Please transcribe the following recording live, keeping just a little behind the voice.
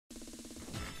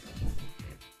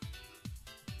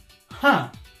Huh.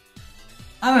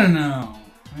 I don't know.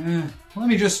 Let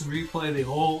me just replay the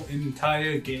whole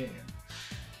entire game.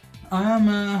 I'm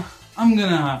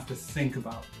gonna have to think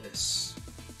about this.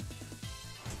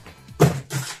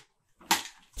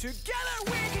 Together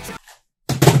we can...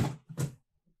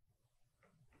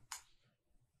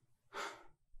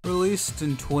 Released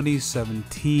in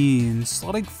 2017,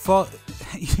 Sonic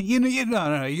you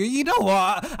know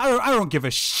what? I don't give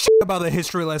a shit about the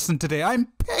history lesson today. I'm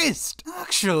pissed.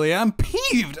 Actually, I'm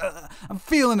peeved. I'm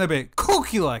feeling a bit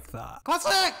kooky like that.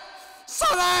 Classic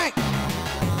Sonic!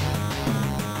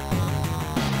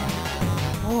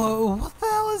 Whoa, what the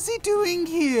hell is he doing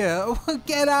here?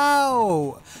 Get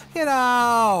out! Get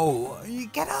out!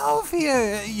 Get out of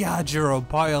here! You had your own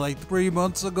party like 3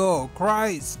 months ago.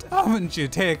 Christ! Haven't you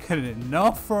taken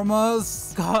enough from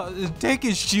us? God, take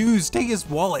his shoes, take his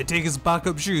wallet, take his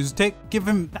backup shoes, give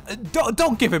him...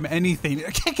 Don't give him anything.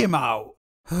 Kick him out!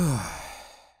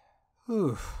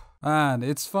 And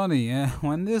it's funny,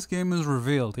 when this game was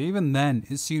revealed, even then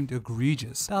it seemed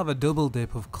egregious to have a double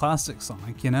dip of classic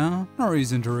Sonic, you know? No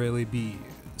reason to really be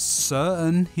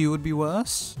certain he would be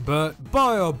worse. But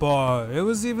boy oh boy, it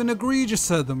was even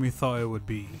egregiouser than we thought it would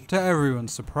be. To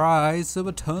everyone's surprise, there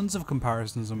were tons of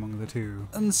comparisons among the two,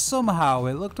 and somehow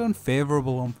it looked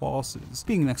unfavourable on Forces,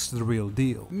 being next to the real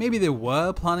deal. Maybe they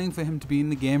were planning for him to be in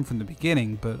the game from the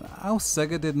beginning, but how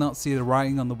Sega did not see the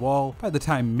writing on the wall by the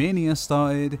time Mania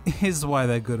started is why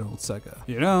they're good old Sega.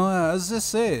 You know, as they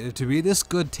say, to be this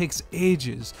good takes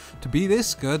ages, to be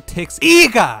this good takes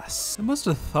EGAS! They must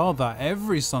have thought that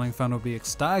every Sonic fan would be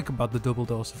ecstatic about the double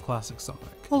dose of classic Sonic.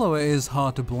 Although it is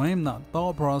hard to blame that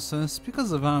thought process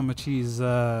because of how much he's,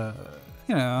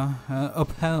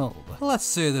 upheld. Let's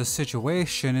say the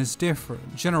situation is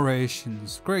different.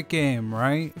 Generations, great game,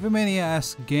 right? If a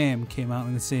Mania-esque game came out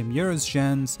in the same year as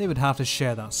Gens, they would have to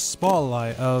share that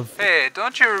spotlight of, hey,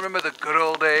 don't you remember the good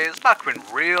old days, back when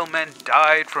real men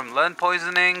died from lead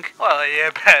poisoning? Well, you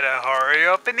better hurry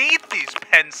up and eat these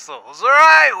pencils,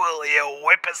 alright, will you,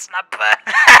 whippersnapper?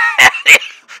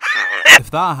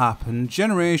 If that happened,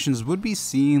 Generations would be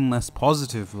seen less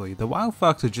positively. The wow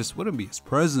factor just wouldn't be as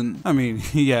present. I mean,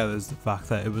 yeah, there's the fact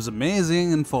that it was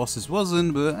amazing and Forces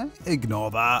wasn't, but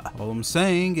ignore that. All I'm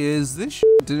saying is this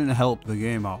shit didn't help the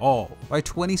game at all. By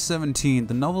 2017,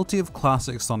 the novelty of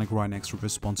classic Sonic right next to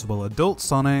responsible adult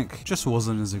Sonic just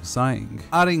wasn't as exciting.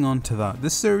 Adding on to that,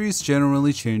 this series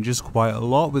generally changes quite a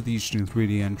lot with each new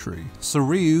 3D entry. So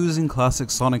reusing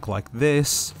classic Sonic like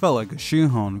this felt like a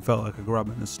shoehorn, felt like a grab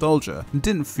at nostalgia, and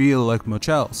didn't feel like much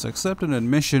else except an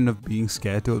admission of being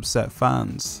scared to upset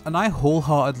fans. And I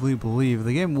wholeheartedly believe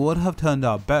the game would have turned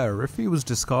out better if he was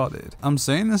discarded. I'm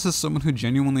saying this as someone who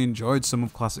genuinely enjoyed some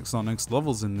of classic Sonic's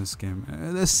levels in this game.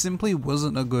 There simply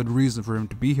wasn't a good reason for him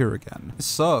to be here again. It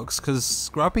sucks because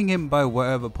scrapping him by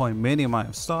whatever point Mania might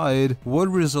have started would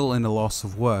result in a loss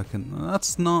of work, and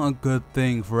that's not a good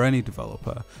thing for any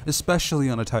developer, especially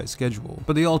on a tight schedule.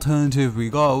 But the alternative we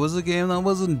got was a game that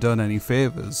wasn't done any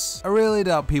favors. I really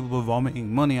doubt people were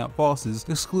vomiting money at Forces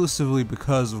exclusively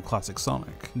because of classic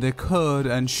Sonic. They could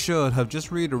and should have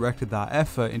just redirected that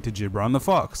effort into Gibran the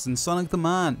Fox and Sonic the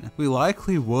Man. We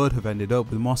likely would have ended up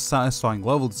with more satisfying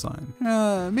level design.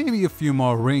 Maybe a few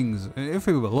more rings if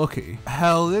we were lucky.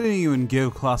 Hell, they didn't even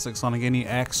give classic Sonic any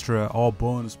extra or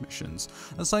bonus missions.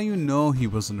 That's how you know he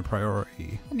wasn't a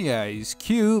priority. And yeah, he's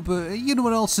cute, but you know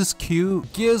what else is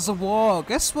cute? Gears of War.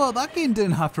 Guess what? That game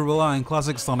didn't have to rely on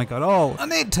classic Sonic at all,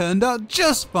 and it turned out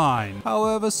just fine.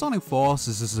 However, Sonic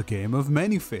Forces is a game of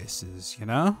many faces, you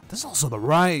know? There's also the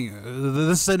writing,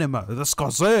 the cinema, the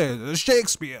Scorsese, the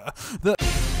Shakespeare, the...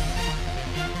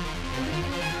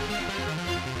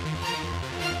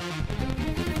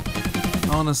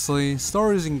 Honestly,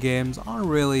 stories in games aren't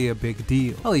really a big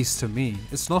deal, at least to me.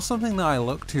 It's not something that I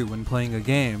look to when playing a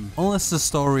game, unless the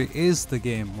story is the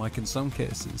game, like in some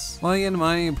cases. Like in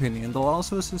my opinion, The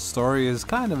Last of Us' story is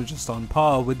kind of just on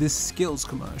par with this Skills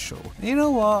commercial. And you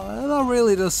know what, that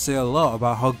really does say a lot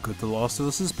about how good The Last of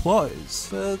Us' plot is,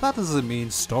 but that doesn't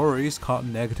mean stories can't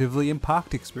negatively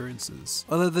impact experiences.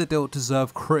 Although they don't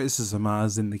deserve criticism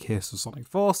as in the case of Sonic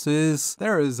Forces,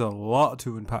 there is a lot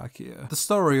to unpack here. The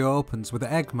story opens with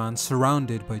Eggman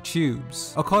surrounded by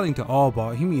tubes. According to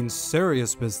Orbot, he means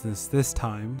serious business this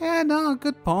time. Yeah, no,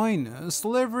 good point.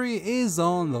 Slavery is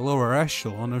on the lower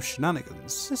echelon of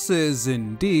shenanigans. This is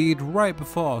indeed right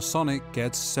before Sonic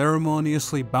gets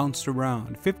ceremoniously bounced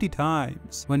around 50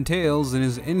 times, when Tails in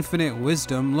his infinite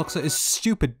wisdom looks at his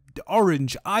stupid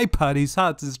orange iPad he's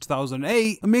had since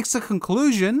 2008 and makes the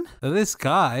conclusion that this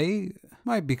guy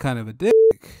might be kind of a dick,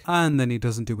 and then he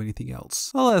doesn't do anything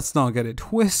else. Well, let's not get it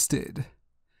twisted.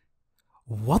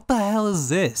 What the hell is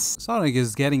this? Sonic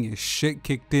is getting his shit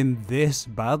kicked in this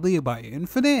badly by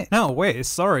Infinite? No, wait,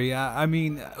 sorry, I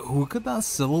mean, who could that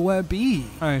silhouette be?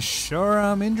 I sure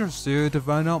am interested to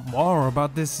find out more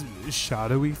about this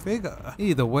shadowy figure.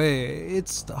 Either way,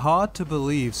 it's hard to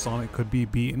believe Sonic could be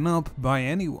beaten up by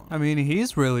anyone. I mean,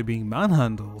 he's really being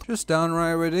manhandled. Just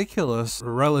downright ridiculous.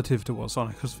 Relative to what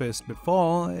Sonic has faced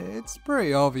before, it's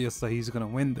pretty obvious that he's gonna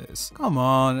win this. Come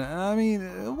on, I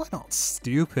mean, we're not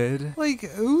stupid. Like,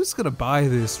 who's gonna buy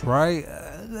this, right?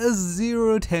 There's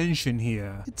zero tension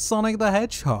here. It's Sonic the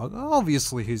Hedgehog.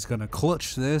 Obviously he's gonna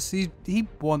clutch this. He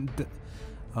want.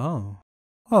 Oh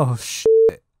shit.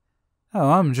 Oh,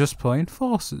 I'm just playing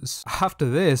forces. After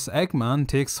this, Eggman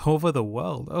takes over the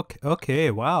world.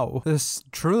 Okay, wow. This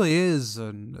truly is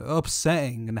an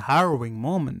upsetting and harrowing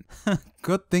moment.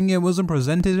 Good thing it wasn't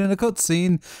presented in a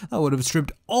cutscene. That would have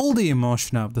stripped all the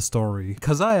emotion out of the story.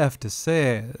 Cause I have to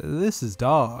say, this is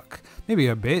dark. Maybe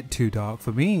a bit too dark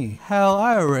for me. Hell,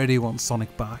 I already want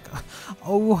Sonic back.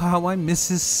 Oh, how I miss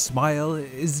his smile,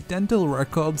 his dental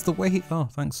records, the way he— oh,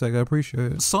 thanks Sega, I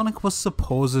appreciate it. Sonic was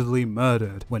supposedly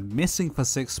murdered when missing for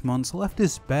 6 months, left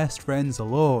his best friends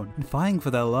alone and fighting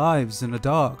for their lives in a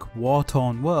dark,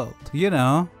 war-torn world. You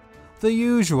know, the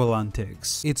usual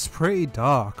antics. It's pretty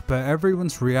dark, but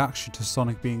everyone's reaction to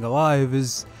Sonic being alive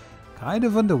is kind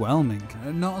of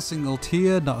underwhelming. Not a single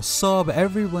tear, not a sob,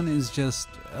 everyone is just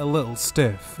a little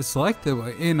stiff. It's like they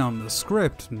were in on the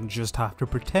script and just have to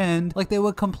pretend like they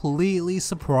were completely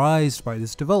surprised by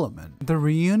this development. The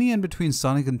reunion between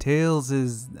Sonic and Tails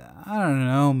is, I don't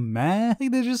know, meh?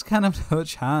 Like they just kind of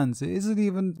touch hands. They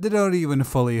don't even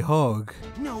fully hug.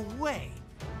 No way.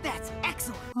 That's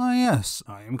excellent. Ah yes,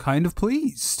 I am kind of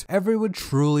pleased. Everyone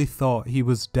truly thought he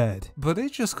was dead, but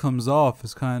it just comes off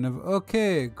as kind of,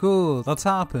 okay, cool, that's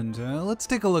happened. Let's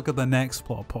take a look at the next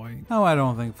plot point. Now, I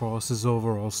don't think Force's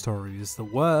overall story is the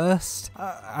worst.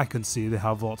 I can see they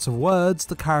have lots of words,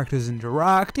 the characters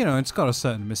interact, you know, it's got a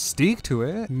certain mystique to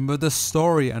it, but the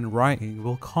story and writing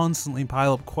will constantly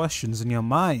pile up questions in your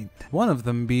mind. One of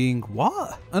them being,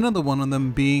 what? Another one of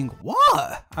them being,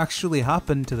 what actually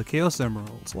happened to the Chaos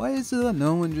Emeralds? Why is it that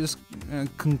no one just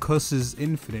concusses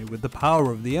Infinite with the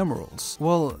power of the emeralds?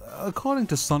 Well, according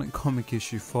to Sonic Comic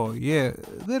Issue 4, yeah,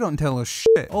 they don't tell us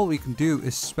shit. All we can do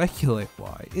is speculate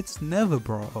why. It's never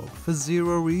brought up for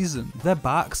zero reason. Their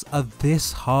backs are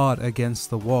this hard against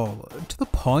the wall, to the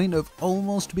point of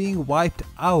almost being wiped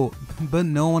out, but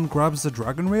no one grabs the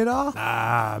Dragon Radar?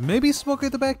 Ah, maybe Smokey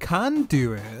the Bear can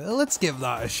do it. Let's give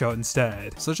that a shot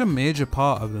instead. Such a major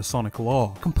part of the Sonic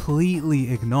lore,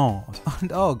 completely ignored.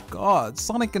 And oh god,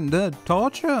 Sonic endured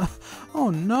torture? Oh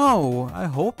no, I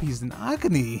hope he's in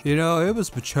agony. You know, it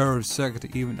was mature of Sega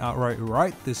to even outright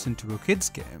write this into a kid's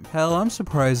game. Hell, I'm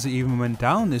surprised it even went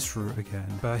down this route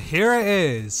again. But here it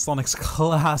is, Sonic's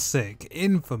classic,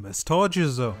 infamous torture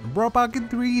zone, brought back in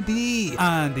 3D,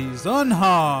 and he's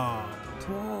unharmed.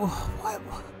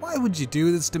 Why would you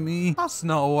do this to me? That's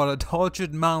not what a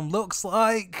tortured man looks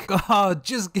like. God,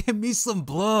 just give me some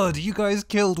blood. You guys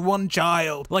killed one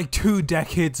child like 2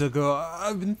 decades ago.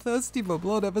 I've been thirsty for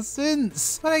blood ever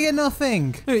since, but I get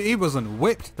nothing. He wasn't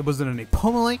whipped, there wasn't any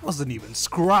pummeling, wasn't even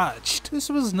scratched. This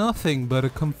was nothing but a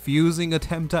confusing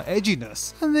attempt at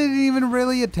edginess, and they didn't even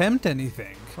really attempt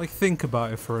anything. Like, think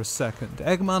about it for a second.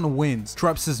 Eggman wins,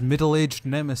 traps his middle-aged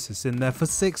nemesis in there for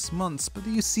 6 months, but do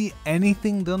you see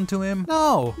anything done to him?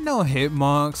 No. No hit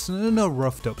marks, no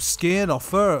roughed up skin or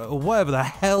fur or whatever the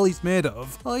hell he's made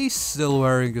of. Well, he's still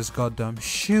wearing his goddamn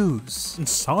shoes. And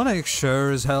Sonic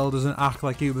sure as hell doesn't act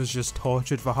like he was just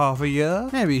tortured for half a year.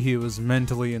 Maybe he was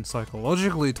mentally and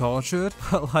psychologically tortured,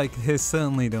 but like, they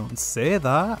certainly don't say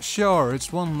that. Sure,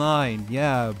 it's one line,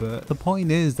 yeah, but the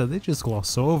point is that they just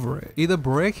gloss over it. Either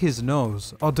break his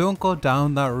nose or don't go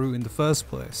down that route in the first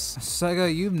place.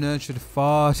 Sega, you've nurtured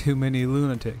far too many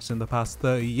lunatics in the past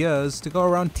 30 years to go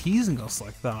around teasing us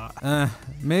like that.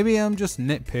 Maybe I'm just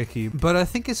nitpicky, but I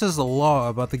think it says a lot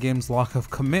about the game's lack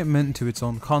of commitment to its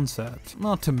own concept.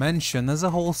 Not to mention, there's a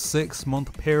whole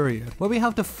 6-month period where we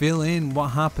have to fill in what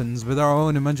happens with our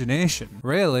own imagination.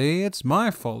 Really, it's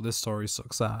my fault this story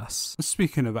sucks ass.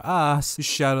 Speaking of ass,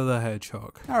 Shadow the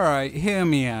Hedgehog. Alright, hear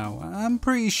me out. I'm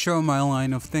pretty sure my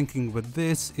line of thinking with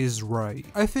this is right.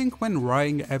 I think when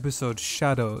writing episode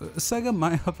Shadow, Sega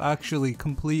might have actually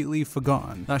completely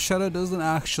forgotten that Shadow doesn't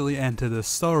actually enter the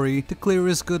story to clear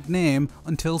his good name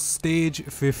until stage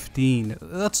 15.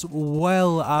 That's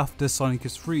well after Sonic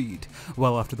is freed,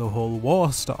 well after the whole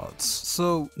war starts.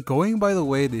 So, going by the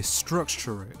way they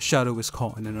structure it, Shadow is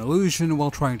caught in an illusion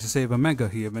while trying to save Omega.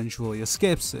 He eventually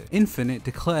escapes it. Infinite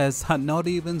declares that not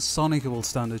even Sonic will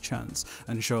stand a chance,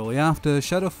 and shortly after,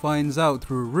 Shadow finds out out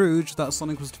through Rouge that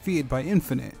Sonic was defeated by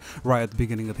Infinite right at the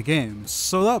beginning of the game.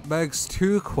 So that begs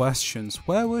two questions.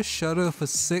 Where was Shadow for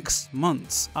 6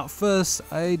 months? At first,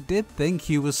 I did think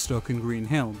he was stuck in Green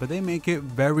Hill, but they make it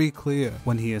very clear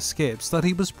when he escapes that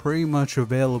he was pretty much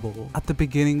available at the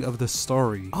beginning of the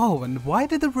story. Oh, and why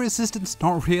did the Resistance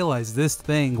not realize this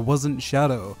thing wasn't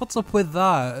Shadow? What's up with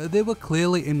that? They were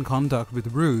clearly in contact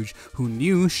with Rouge, who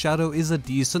knew Shadow is a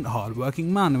decent,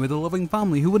 hardworking man with a loving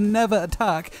family who would never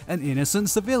attack an innocent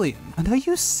civilian. And are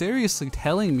you seriously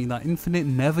telling me that Infinite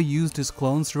never used his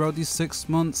clones throughout these 6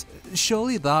 months?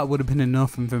 Surely that would have been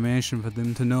enough information for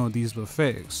them to know these were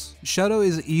fakes. Shadow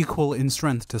is equal in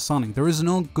strength to Sonic. There is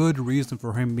no good reason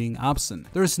for him being absent.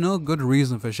 There is no good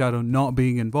reason for Shadow not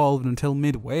being involved until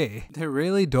midway. They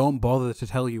really don't bother to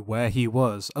tell you where he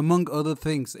was. Among other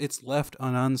things, it's left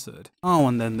unanswered. Oh,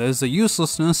 and then there's the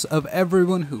uselessness of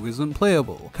everyone who isn't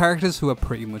playable. Characters who are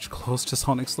pretty much close to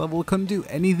Sonic's level couldn't do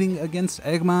anything against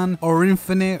Eggman or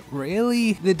Infinite,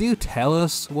 really? They do tell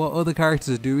us what other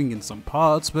characters are doing in some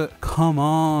parts, but come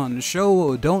on,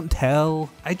 show, don't tell.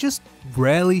 I just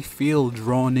rarely feel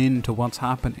drawn into what's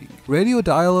happening. Radio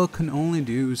dialogue can only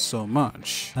do so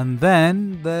much. And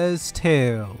then there's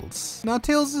Tails. Now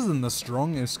Tails isn't the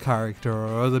strongest character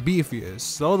or the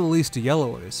beefiest or the least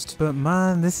yellowest, but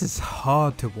man, this is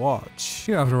hard to watch.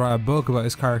 You have to write a book about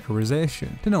his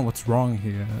characterization to know what's wrong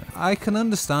here. I can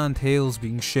understand Tails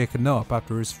being shaken up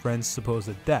after his friend's supposed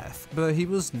death, but he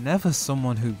was never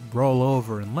someone who'd roll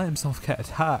over and let himself get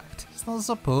attacked. He's not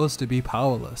supposed to be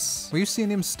powerless. We've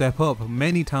seen him step up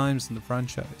many times in the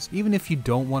franchise, even if you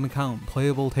don't want to count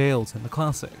playable Tails in the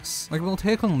classics. Like we'll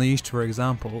take Unleashed for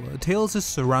example. Tails is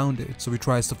surrounded, so he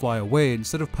tries to fly away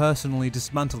instead of personally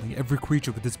dismantling every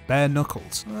creature with his bare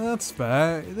knuckles. That's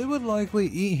fair, they would likely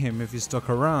eat him if he stuck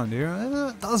around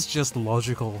here. That's just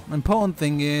logical. Important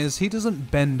thing is, he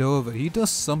doesn't bend over, he does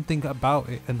something about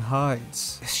it and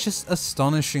hides. It's just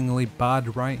astonishingly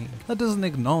bad writing that doesn't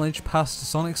acknowledge past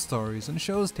Sonic stories and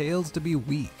shows Tails to be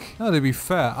weak. Now to be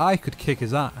fair, I could kick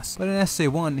his ass, but in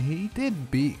SA1 he did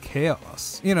beat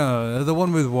Chaos. You know, the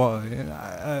one with what?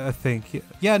 I think.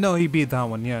 Yeah, no, he beat that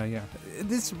one, yeah.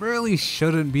 This really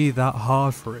shouldn't be that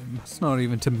hard for him. It's not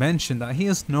even to mention that he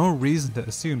has no reason to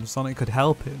assume Sonic could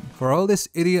help him. For all this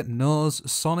idiot knows,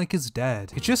 Sonic is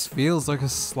dead. It just feels like a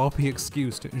sloppy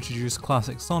excuse to introduce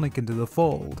classic Sonic into the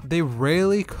fold. They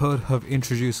really could have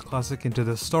introduced classic into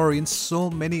the story in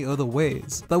so many other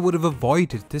ways that would have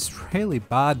avoided this really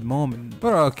bad moment.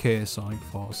 But okay, Sonic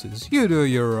Forces, you do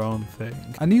your own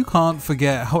thing. And you can't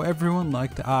forget how everyone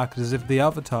liked to act as if the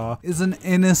Avatar is an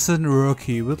innocent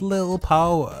rookie with little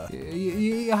power.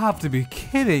 You have to be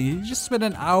kidding. You just spent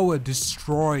an hour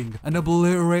destroying and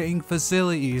obliterating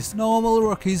facilities. Normal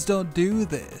rookies don't do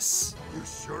this. You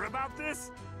sure about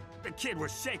this? The kid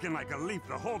was shaking like a leaf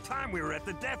the whole time we were at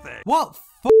the death edge. What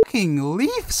fucking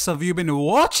leaves have you been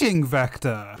watching,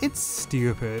 Vector? It's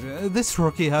stupid. This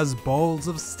rookie has balls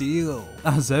of steel,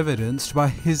 as evidenced by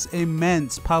his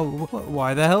immense power.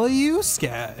 Why the hell are you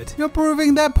scared? You're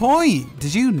proving that point.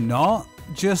 Did you not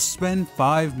just spend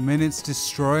 5 minutes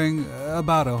destroying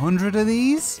about 100 of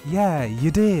these? Yeah, you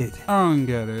did. I don't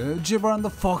get it. Gibran the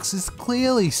Fox is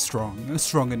clearly strong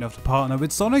enough to partner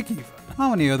with Sonic even.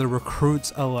 How many other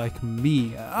recruits are like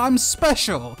me? I'm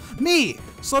special! Me!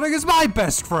 Sonic is my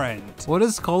best friend! What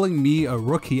does calling me a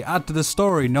rookie add to the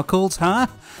story, Knuckles, huh?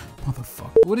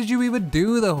 Motherfucker. What did you even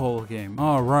do the whole game?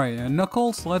 Alright,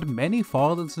 Knuckles led many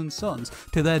fathers and sons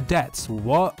to their deaths.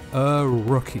 What a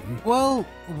rookie. Well,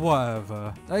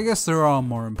 whatever. I guess there are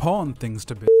more important things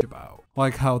to bitch about.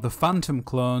 Like how the Phantom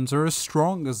clones are as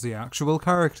strong as the actual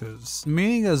characters,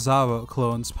 meaning a Zavok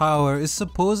clone's power is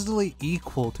supposedly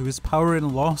equal to his power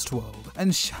in Lost World,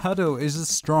 and Shadow is as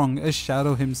strong as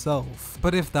Shadow himself.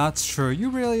 But if that's true, you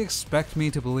really expect me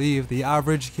to believe the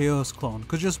average Chaos clone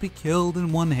could just be killed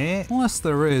in one hit? Unless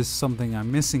there is something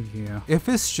I'm missing here. If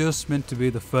it's just meant to be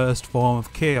the first form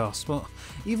of Chaos, well,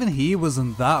 even he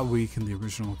wasn't that weak in the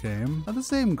original game. And the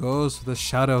same goes for the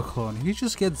Shadow clone, he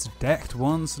just gets decked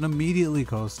once and immediately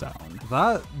goes down.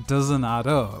 That doesn't add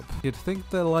up. You'd think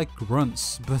they're like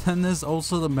grunts, but then there's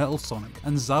also the Metal Sonic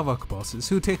and Zavok bosses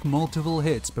who take multiple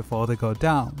hits before they go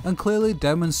down, and clearly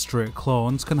demonstrate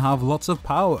clones can have lots of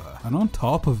power. And on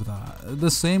top of that,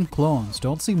 the same clones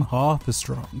don't seem half as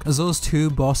strong as those two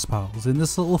boss boss battles in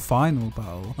this little final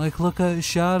battle. Like, look at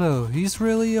Shadow, he's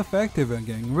really effective at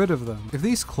getting rid of them. If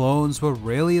these clones were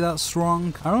really that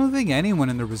strong, I don't think anyone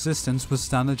in the Resistance would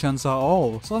stand a chance at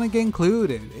all, Sonic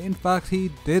included. In fact,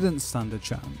 he didn't stand a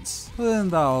chance. But then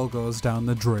that all goes down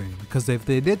the drain, because if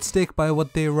they did stick by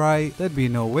what they write, there'd be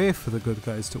no way for the good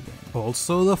guys to win.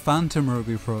 Also, the Phantom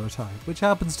Ruby prototype, which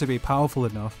happens to be powerful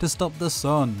enough to stop the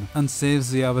sun and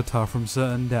saves the Avatar from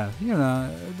certain death. You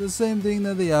know, the same thing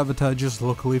that the Avatar just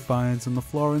luckily finds on the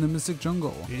floor in the Mystic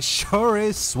Jungle. It sure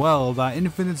is swell that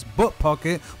Infinite's butt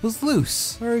pocket was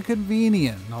loose. Very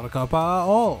convenient, not a cop out at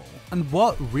all. And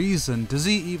what reason does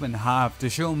he even have to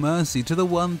show mercy to the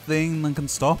one thing that can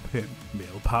stop him?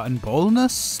 Male pattern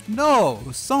baldness? No,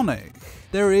 Sonic.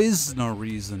 There is no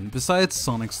reason besides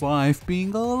Sonic's life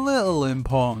being a little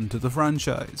important to the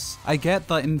franchise. I get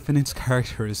that Infinite's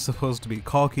character is supposed to be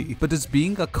cocky, but does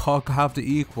being a cock have to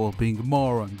equal being a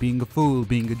moron, being a fool,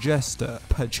 being a jester?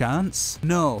 Perchance?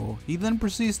 No. He then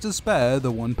proceeds to spare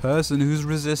the one person who's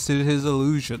resisted his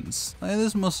illusions. Like,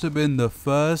 this must have been the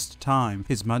first time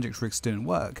his magic tricks didn't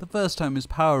work. The first time his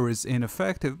power is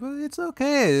ineffective, but it's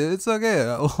okay,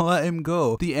 I'll let him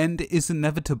go. The end is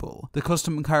inevitable. The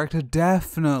custom character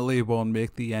definitely won't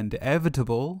make the end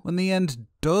inevitable. When the end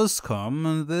does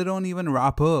come, they don't even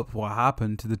wrap up what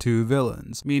happened to the two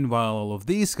villains. Meanwhile, all of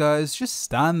these guys just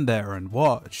stand there and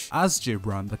watch, as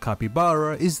Gibran the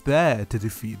Capybara is there to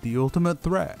defeat the ultimate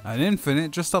threat. And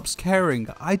Infinite just stops caring.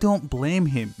 I don't blame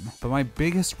him. But my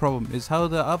biggest problem is how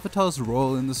the Avatar's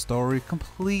role in the story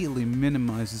completely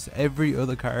minimizes every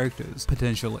other character's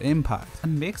potential impact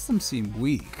and makes them seem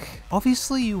weak.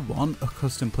 Obviously, you want a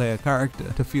custom player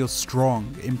character to feel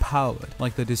strong, empowered,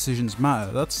 like their decisions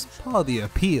matter. That's part of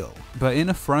the appeal. But in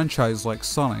a franchise like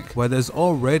Sonic, where there's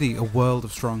already a world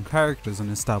of strong characters and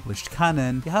established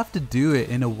canon, you have to do it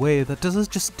in a way that doesn't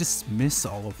just dismiss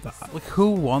all of that. Like,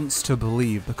 who wants to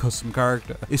believe the custom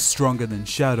character is stronger than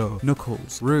Shadow,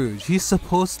 Knuckles, Rouge? He's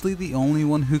supposedly the only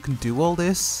one who can do all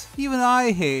this? Even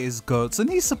I hate his guts, and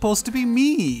he's supposed to be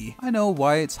me. I know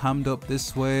why it's hammed up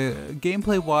this way.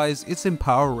 Gameplay wise, it's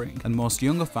empowering, and most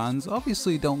younger fans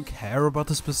obviously don't care about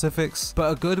the specifics,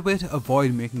 but a good way to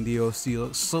avoid making the OC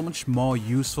look so much more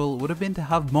useful would have been to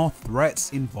have more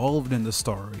threats involved in the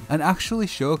story and actually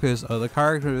showcase other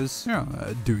characters, you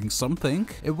know, doing something.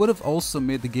 It would have also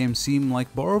made the game seem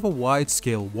like more of a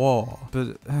wide-scale war,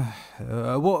 but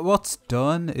what's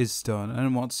done is done,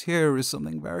 and what's here is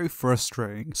something very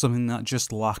frustrating, something that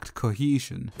just lacked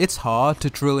cohesion. It's hard to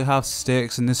truly have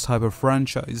stakes in this type of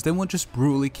franchise. They won't just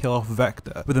brutally kill off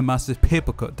Vector with a massive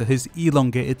paper cut to his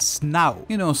elongated snout.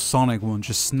 You know, Sonic won't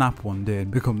just snap one day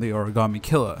and become the origami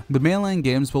killer. The mainline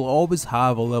games will always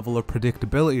have a level of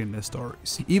predictability in their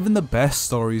stories. Even the best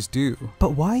stories do.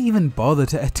 But why even bother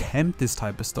to attempt this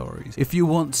type of stories if you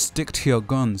won't stick to your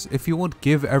guns, if you won't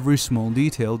give every small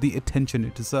detail the attention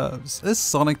it deserves? There's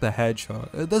Sonic the Hedgehog.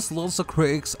 There's lots of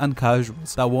critics and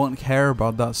casuals that won't care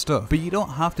about that stuff, but you don't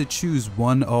have to choose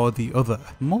one or the other.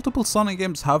 Multiple Sonic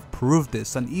games have proved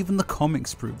this, and even the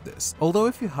comics prove this. Although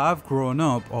if you have grown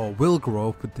up or will grow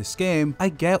up with this game, I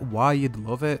get why you'd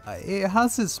love it. It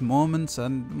has its moments,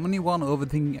 and when you want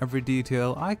overthinking every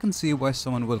detail, I can see why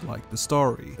someone would like the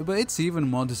story. But it's even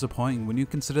more disappointing when you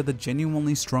consider the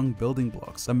genuinely strong building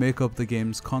blocks that make up the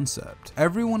game's concept.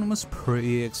 Everyone was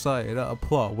pretty excited at a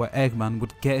plot where Eggman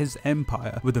would get his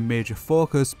empire, with a major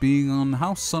focus being on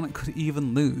how Sonic could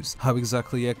even lose, how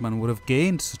exactly Eggman would have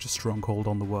gained such a stronghold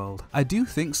on the world. I do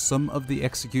think some of the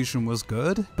execution was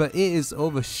good, but it is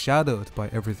overshadowed by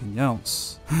everything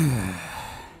else.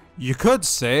 You could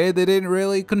say they didn't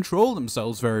really control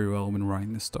themselves very well when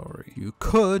writing the story. You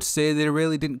could say they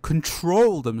really didn't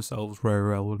control themselves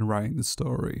very well when writing the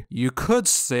story. You could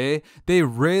say they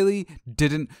really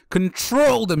didn't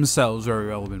control themselves very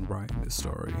well when writing the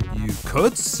story. You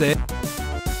could say...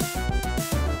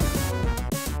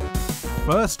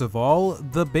 First of all,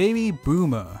 the baby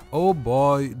boomer. Oh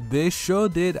boy, they sure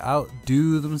did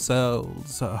outdo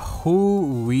themselves.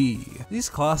 Hoo-wee. These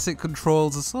classic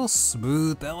controls are so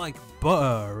smooth, they're like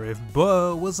butter if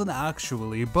butter wasn't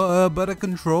actually butter but a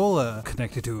controller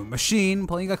connected to a machine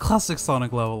playing a classic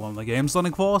Sonic level on the game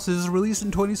Sonic Forces, released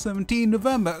in 2017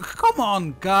 November. Come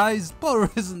on guys, butter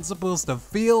isn't supposed to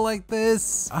feel like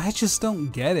this. I just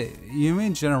don't get it. You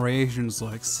made Generations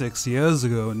like 6 years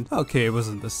ago, and okay, it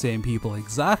wasn't the same people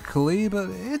exactly, but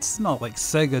it's not like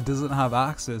Sega doesn't have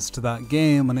access to that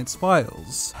game and its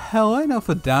files. Hell, I know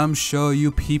for damn sure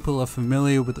you people are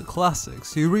familiar with the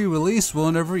classics. You re-release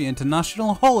one every international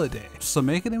national holiday. So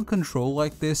making him control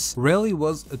like this really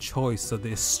was a choice that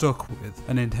they stuck with,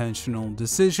 an intentional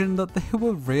decision that they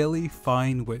were really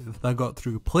fine with that got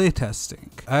through playtesting.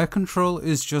 Air control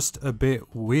is just a bit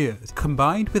weird,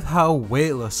 combined with how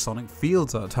weightless Sonic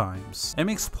feels at times. It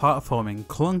makes platforming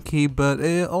clunky, but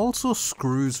it also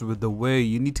screws with the way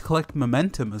you need to collect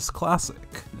momentum as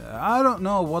classic. I don't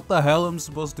know what the hell I'm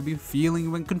supposed to be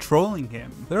feeling when controlling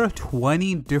him. There are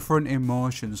 20 different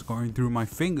emotions going through my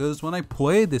fingers when I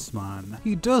play this man.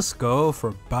 He does go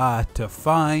from bad to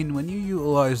fine when you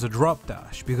utilize a drop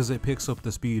dash because it picks up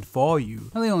the speed for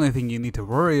you, and the only thing you need to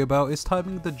worry about is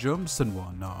timing the jumps and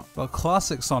whatnot. But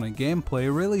classic Sonic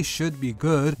gameplay really should be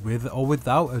good with or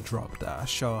without a drop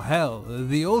dash, or hell,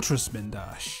 the ultra spin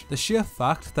dash. The sheer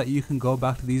fact that you can go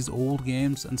back to these old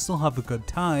games and still have a good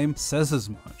time says as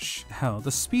much. Hell,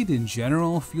 the speed in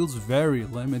general feels very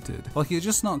limited, like you're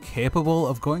just not capable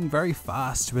of going very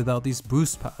fast without these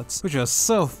boost pads, which are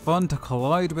so fun to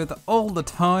collide with all the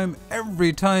time.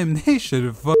 Every time they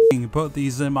should fucking put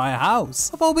these in my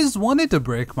house. I've always wanted to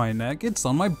break my neck, it's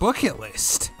on my bucket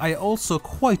list. I also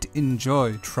quite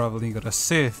enjoy traveling at a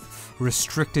safe,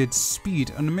 restricted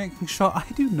speed and making sure I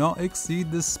do not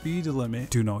exceed the speed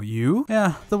limit. Do not you?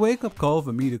 Yeah, the wake up call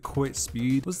for me to quit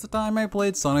speed was the time I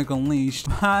played Sonic Unleashed.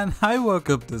 Man, I woke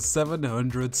up to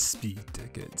 700 speed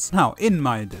tickets. Now, in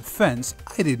my defense,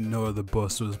 I didn't know the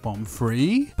bus was bomb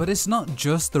free, but it's not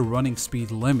just the running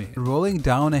speed limit. Rolling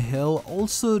down a hill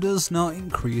also does not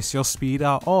increase your speed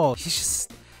at all. It's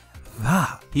just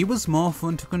that. He was more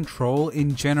fun to control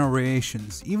in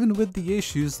Generations, even with the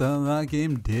issues that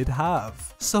game did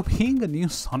have. So being a new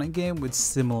Sonic game with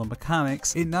similar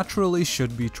mechanics, it naturally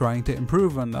should be trying to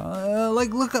improve on that.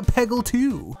 Like look at Peggle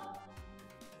 2.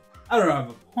 I don't have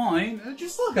a point,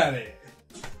 just look at it.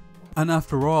 And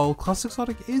after all, classic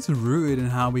Sonic is rooted in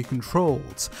how he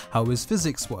controls, how his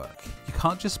physics work. You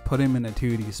can't just put him in a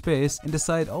 2D space and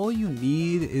decide all you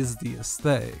need is the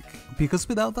aesthetic. Because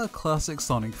without that classic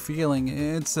Sonic feeling,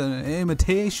 it's an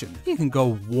imitation. He can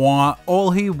go what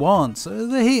all he wants,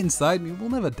 the hate inside me will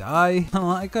never die. And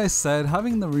like I said,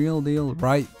 having the real deal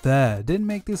right there didn't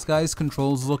make this guy's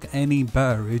controls look any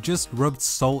better, it just rubbed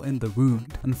salt in the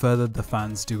wound and furthered the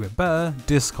fans do it better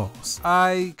discourse.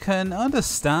 I can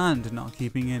understand not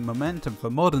keeping in momentum for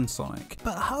modern Sonic,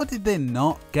 but how did they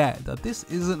not get that this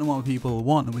isn't what people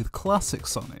want with classic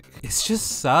Sonic? It's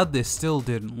just sad they still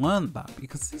didn't learn that,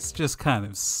 because this just kind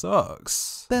of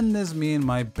sucks. Then there's me and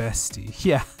my bestie.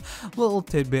 Yeah, little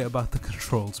tidbit about the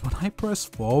controls. When I press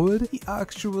forward, he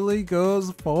actually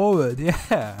goes forward.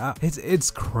 Yeah, it's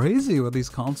crazy what these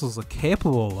consoles are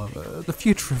capable of. The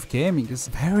future of gaming is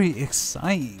very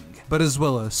exciting. But as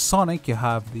well as Sonic, you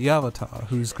have the Avatar,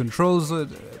 whose controls are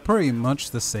pretty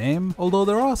much the same, although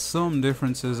there are some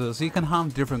differences as you can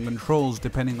have different controls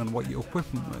depending on what you equip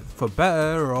him with, for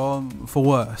better or for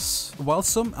worse. While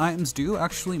some items do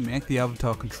actually make the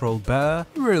Avatar control better,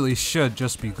 he really should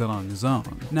just be good on his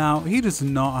own. Now, he does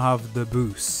not have the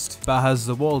boost, but has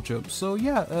the wall jump, so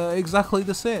yeah, exactly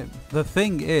the same. The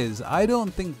thing is, I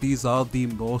don't think these are the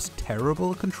most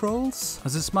terrible controls,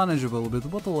 as it's manageable with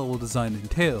what the level design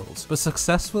entails. But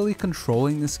successfully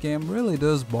controlling this game really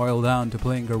does boil down to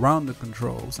playing around the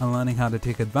controls and learning how to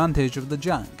take advantage of the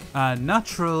jank. And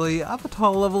naturally,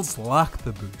 Avatar levels lack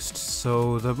the boost,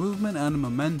 so the movement and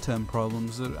momentum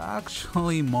problems are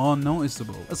actually more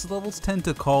noticeable, as the levels tend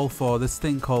to call for this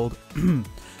thing called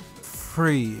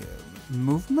free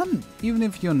movement. Even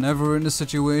if you're never in a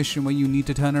situation where you need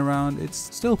to turn around, it's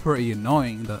still pretty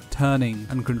annoying that turning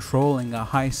and controlling at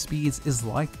high speeds is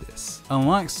like this.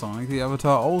 Unlike Sonic, the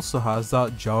Avatar also has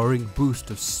that jarring boost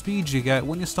of speed you get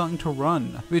when you're starting to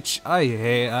run, which I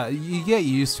hate. You get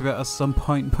used to it at some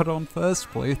point, but on first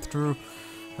playthrough,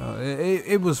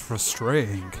 it was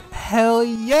frustrating. Hell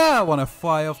yeah, I want to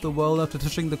fly off the world after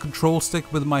touching the control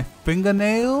stick with my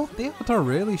fingernail. The Avatar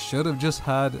really should have just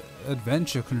had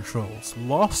adventure controls,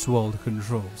 Lost World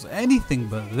controls, anything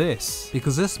but this,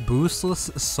 because this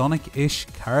boostless Sonic-ish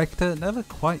character never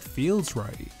quite feels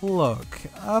right. Look,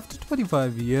 after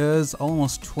 25 years,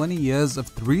 almost 20 years of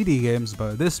 3D games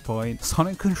by this point,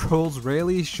 Sonic controls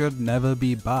really should never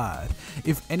be bad.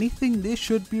 If anything, they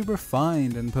should be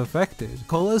refined and perfected.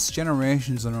 Colors,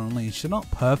 Generations, and Unleashed are not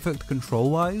perfect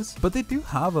control-wise, but they do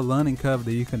have a learning curve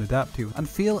that you can adapt to and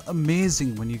feel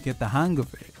amazing when you get the hang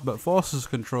of it. But Forces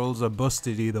controls controls are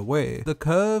busted either way. The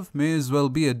curve may as well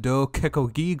be a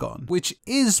dokekogigon, which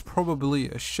is probably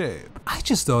a shape. I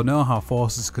just don't know how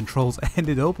Force's controls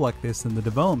ended up like this in the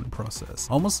development process.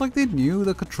 Almost like they knew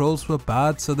the controls were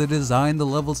bad, so they designed the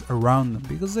levels around them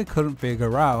because they couldn't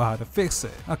figure out how to fix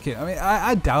it. Okay, I mean,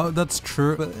 I doubt that's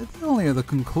true, but the only other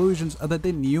conclusions are that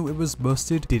they knew it was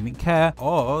busted, didn't care,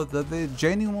 or that they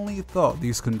genuinely thought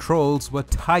these controls were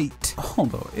tight.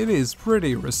 Although it is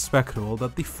pretty respectable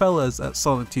that the fellas at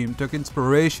Sonic Team took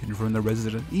inspiration from the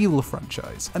Resident Evil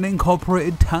franchise and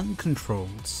incorporated tank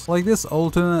controls. Like, this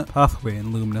alternate pathway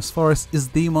in Luminous Forest is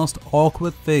the most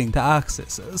awkward thing to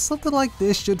access. Something like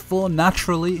this should fall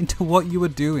naturally into what you were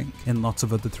doing. In lots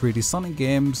of other 3D Sonic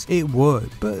games, it would,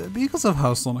 but because of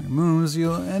how Sonic moves,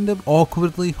 you'll end up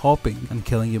awkwardly hopping and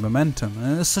killing your momentum,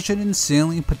 and it's such an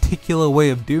insanely particular way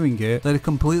of doing it that it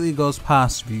completely goes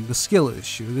past being a skill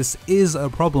issue. This is a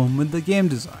problem with the game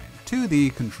design.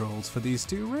 2D controls for these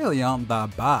two really aren't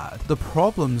that bad. The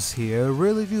problems here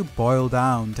really do boil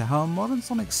down to how modern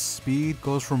Sonic's speed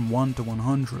goes from 1 to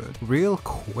 100 real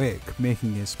quick,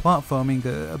 making his platforming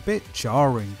a bit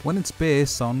jarring when it's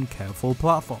based on careful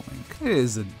platforming. It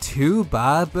isn't too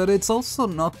bad, but it's also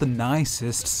not the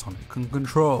nicest Sonic can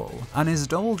control, and his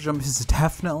double jump is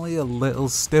definitely a little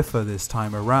stiffer this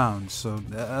time around, so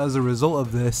as a result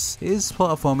of this, his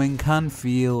platforming can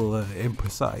feel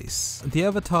imprecise. The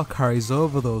Avatar carries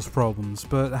over those problems,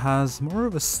 but has more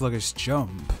of a sluggish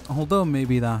jump, although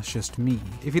maybe that's just me.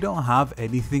 If you don't have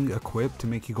anything equipped to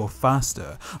make you go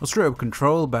faster, or straight up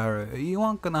control bearer, you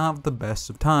aren't gonna have the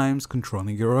best of times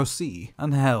controlling your OC.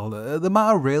 And hell, the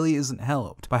matter really isn't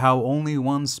helped by how only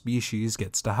one species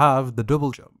gets to have the double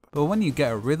jump. But when you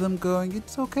get a rhythm going,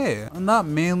 it's okay, and that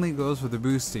mainly goes for the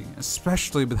boosting,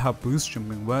 especially with how boost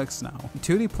jumping works now.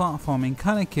 2D platforming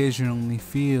can occasionally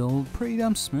feel pretty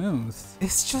damn smooth.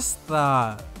 It's just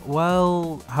that,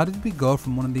 well, how did we go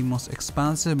from one of the most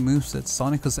expansive movesets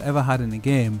Sonic has ever had in a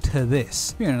game to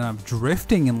this? We didn't have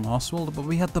drifting in Lost World, but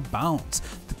we had the bounce,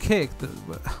 the kick,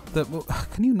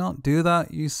 can you not do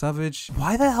that, you savage?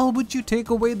 Why the hell would you take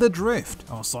away the drift?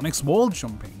 Or Sonic's wall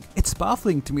jumping? It's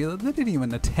baffling to me that they didn't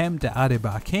even attempt to add it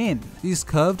back in. These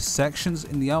curved sections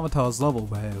in the Avatar's level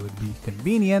where it would be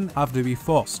convenient have to be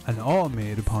forced and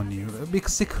automated upon you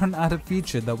because they couldn't add a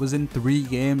feature that was in 3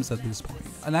 games at this point.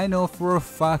 And I know for a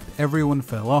fact everyone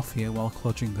fell off here while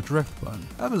clutching the drift button.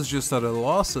 I was just at a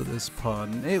loss at this part,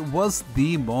 and it was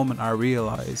the moment I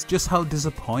realized just how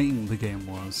disappointing the game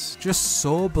was. Just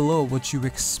so below what you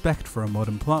expect for a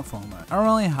modern platformer. I don't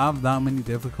really have that many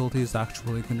difficulties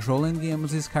actually controlling the game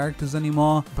with these characters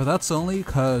anymore, but that's only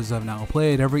because I've now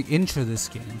played every inch of this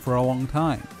game for a long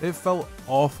time. It felt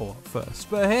awful at first,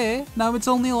 but hey, now it's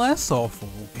only less awful.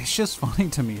 It's just funny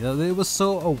to me that they were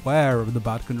so aware of the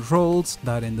bad controls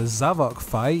that in the Zavok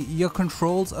fight, your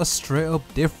controls are straight up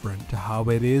different to how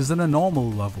it is in a normal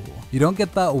level. You don't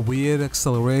get that weird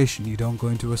acceleration, you don't go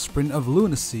into a sprint of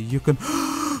lunacy, you can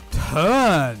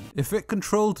turn. If it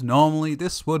controlled normally,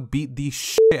 this would beat the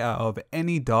shit out of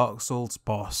any Dark Souls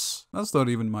boss. That's not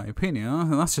even my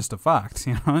opinion, that's just a fact,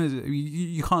 you know,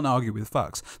 you can't argue with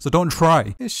facts, so don't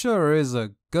try. It sure is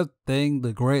a good thing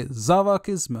the great Zavok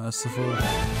is merciful.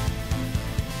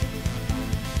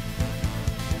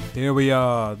 Here we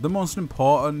are, the most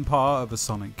important part of a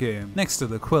Sonic game. Next to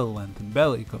the quill length and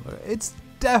belly color, it's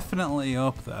definitely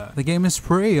up there. The game is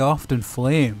pretty often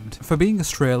flamed for being a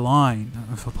straight line,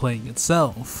 for playing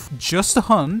itself. Just a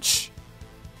hunch,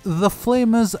 the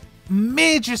flamers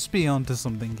may just be onto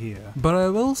something here. But I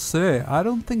will say, I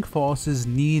don't think Forces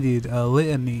needed a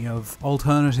litany of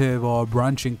alternative or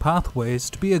branching pathways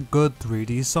to be a good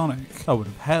 3D Sonic. That would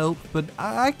have helped, but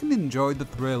I can enjoy the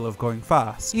thrill of going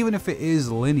fast, even if it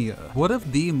is linear. One of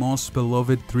the most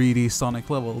beloved 3D Sonic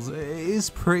levels is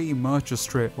pretty much a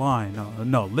straight line.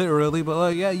 Not literally,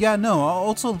 but no,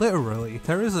 also literally.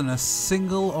 There isn't a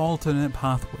single alternate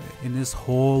pathway in this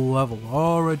whole level,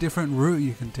 or a different route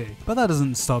you can take. But that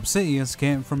doesn't stop City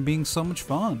Escape from being so much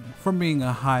fun, from being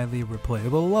a highly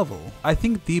replayable level. I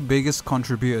think the biggest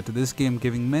contributor to this game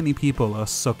giving many people a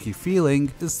sucky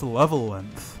feeling is the level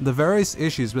length. The various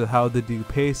issues with how they do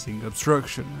pacing,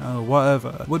 obstruction,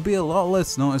 whatever, would be a lot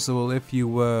less noticeable if you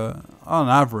were, on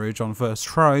average, on first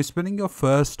try, spending your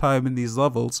first time in these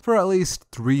levels for at least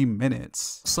 3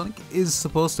 minutes. Sonic is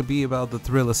supposed to be about the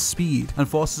thrill of speed, and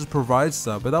Forces provides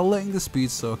that without letting the speed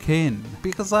soak in,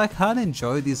 because I can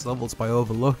enjoy these levels by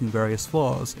overlooking various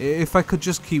flaws if I could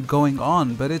just keep going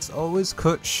on, but it's always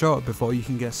cut short before you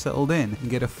can get settled in and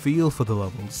get a feel for the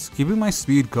levels. Keeping my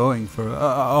speed going for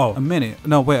a minute,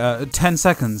 10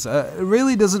 seconds,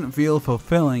 really doesn't feel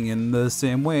fulfilling in the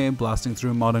same way blasting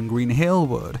through Modern Green Hill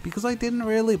would, because I didn't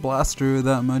really blast through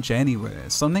that much anyway.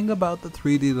 Something about the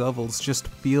 3D levels just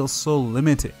feels so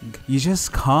limiting. You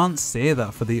just can't say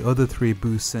that for the other 3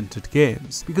 boost-centered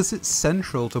games, because it's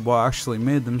central to what actually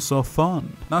made them so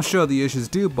fun. Now sure, the issues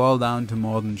do boil down to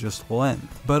more than just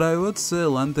length, but I would say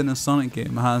length in a Sonic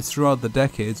game has throughout the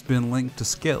decades been linked to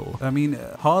skill. I mean,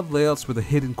 hard layouts with a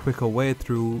hidden quicker way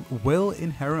through will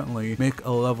inherently make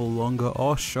a level longer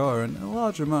or shorter, and a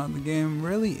large amount of the game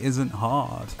really isn't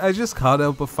hard. I just can't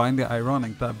help but find it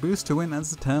ironic that boost to win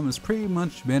as a term has pretty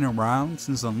much been around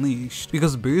since Unleashed,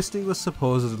 because boosting was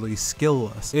supposedly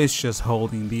skillless. It's just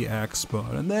holding the X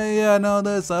button, and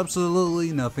there's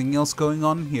absolutely nothing else going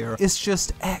on here. It's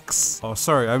just X. Oh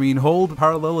sorry, I mean hold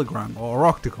parallelogram or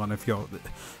octagon if you're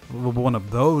one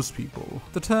of those people.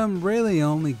 The term really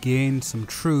only gained some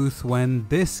truth when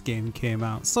this game came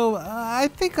out, so I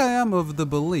think I am of the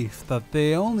belief that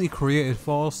they only created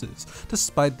forces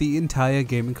despite the entire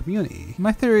gaming community.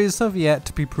 My theories have yet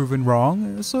to be proven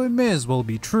wrong, so it may as well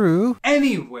be true.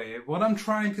 Anyway, what I'm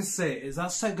trying to say is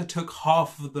that Sega took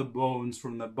half of the bones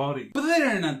from the body, but they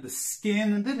didn't add the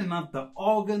skin, they didn't add the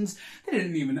organs, they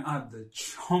didn't even add the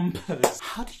chompers.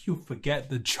 How do you forget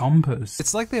the chompers?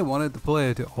 It's like they wanted the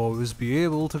player to always be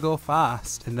able to go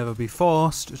fast and never be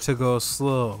forced to go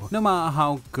slow, no matter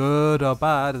how good or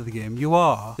bad at the game you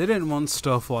are. They didn't want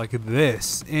stuff like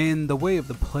this in the way of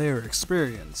the player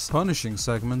experience, punishing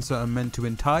segments that are meant to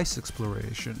entice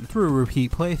exploration through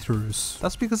repeat playthroughs.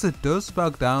 That's because it does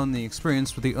bog down the experience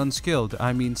for the unskilled,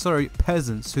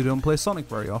 peasants who don't play Sonic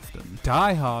very often.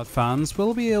 Die-hard fans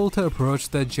will be able to approach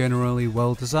their generally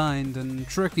well-designed and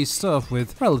tricky stuff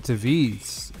with relative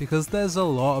ease, because there's a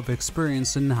lot of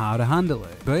experience in how to handle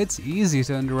it. But it's easy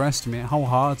to underestimate how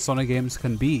hard Sonic games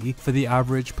can be for the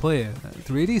average player.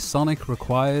 3D Sonic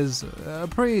requires a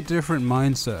pretty different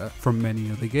mindset from many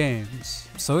other games,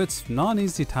 so it's not an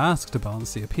easy task to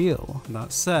balance the appeal.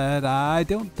 That said, I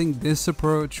don't think this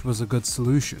approach was a good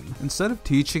solution. Instead of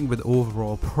teaching with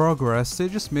overall progress, they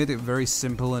just made it very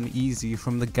simple and easy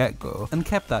from the get-go, and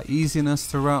kept that easiness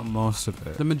throughout most of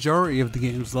it. The majority of the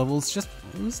game's levels just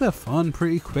lose their fun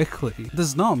pretty quickly.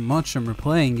 There's not much I'm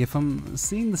replaying if I'm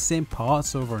seeing the same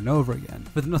parts over and over again,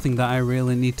 with nothing that I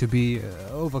really need to be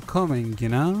overcoming, you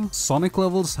know? Sonic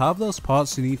levels have those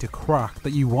parts you need to crack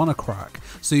that you want to crack,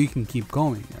 so you can keep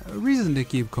going. A reason to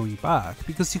keep coming back,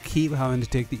 because you keep having to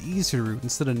take the easy route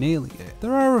instead of nailing it.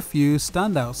 There are a few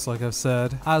standouts, like I've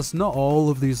said, as not all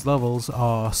of these levels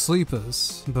are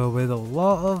sleepers, but with a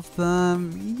lot of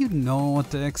them, you know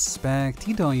what to expect.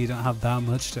 You don't have that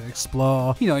much to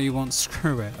explore. You know you won't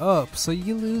screw it up, so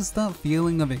you lose that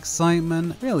feeling of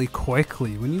excitement really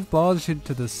quickly when you've barged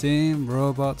into the same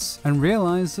robots and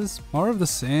realize there's more of the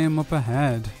same up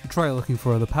ahead. You try looking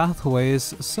for other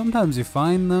pathways, sometimes you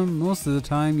find them, most of the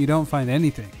time you don't find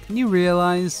anything, and you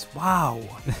realize, wow,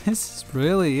 this is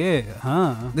really it,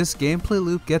 huh? This gameplay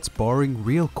loop gets boring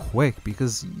real quick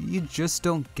because you just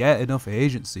don't get enough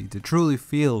agency to truly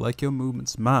feel like your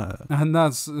movements matter, and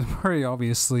that's very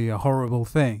obviously a horrible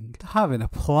thing to have in a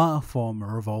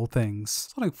platformer of all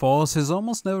things. Sonic Forces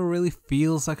almost never really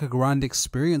feels like a grand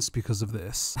experience because of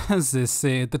this. As they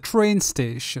say at the train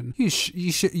station, you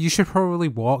should probably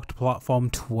walk to platform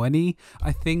 20.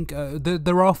 I think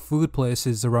there are food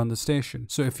places around the station,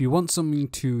 so if you want something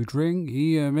to drink,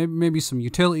 maybe some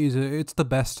utilities, it's the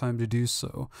best time to do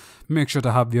so. Make sure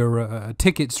to have your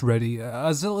tickets ready,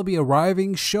 as it'll be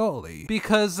arriving shortly,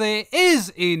 because it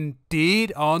is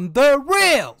indeed on the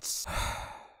rails.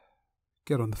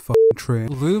 Get on the fucking train.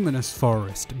 Luminous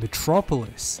Forest,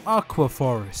 Metropolis, Aqua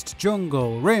Forest,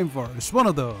 Jungle, Rainforest, one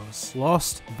of those.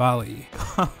 Lost Valley.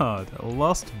 God,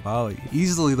 Lost Valley.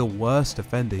 Easily the worst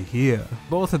offender here.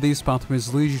 Both of these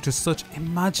pathways lead you to such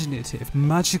imaginative,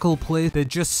 magical places. They're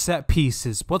just set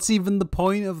pieces. What's even the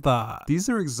point of that? These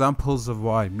are examples of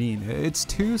what I mean. It's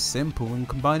too simple, and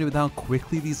combined with how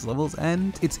quickly these levels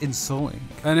end, it's insulting.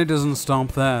 And it doesn't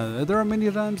stop there. There are many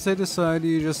times they decide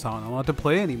you just aren't allowed to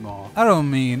play anymore. I don't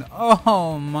mean,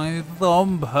 oh, my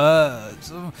thumb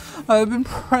hurts. I've been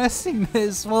pressing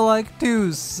this for like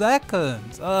 2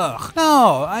 seconds. Ugh.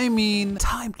 No, I mean,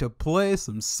 time to play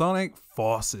some Sonic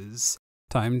Forces.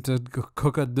 Time to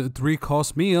cook a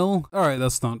 3-course meal. Alright,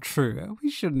 that's not true. We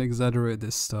shouldn't exaggerate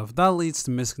this stuff. That leads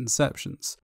to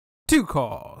misconceptions.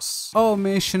 2-course.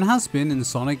 Automation has been in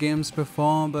Sonic games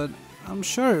before, but I'm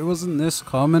sure it wasn't this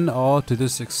common or to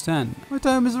this extent. My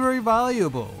time is very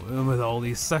valuable, and with all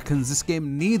these seconds this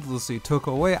game needlessly took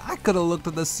away, I could have looked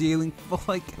at the ceiling for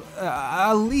like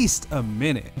at least a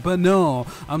minute. But no,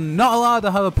 I'm not allowed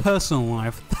to have a personal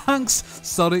life. Thanks,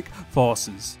 Sonic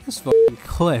Forces. This fucking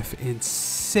cliff,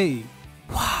 insane.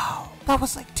 Wow. That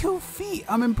was like 2 feet.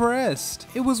 I'm impressed.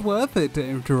 It was worth it to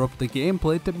interrupt the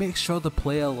gameplay to make sure the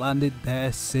player landed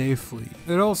there safely.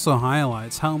 It also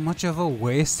highlights how much of a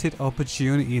wasted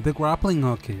opportunity the grappling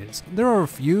hook is. There are a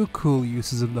few cool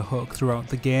uses of the hook throughout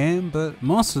the game, but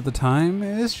most of the time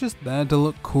it's just there to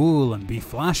look cool and be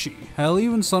flashy. Hell,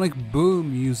 even Sonic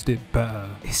Boom used it better.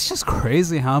 It's just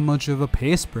crazy how much of a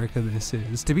pace breaker this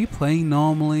is, to be playing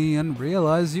normally and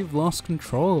realize you've lost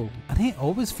control. And it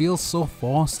always feels so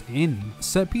forced in.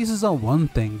 Set pieces are one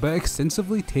thing, but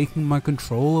extensively taking my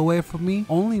control away from me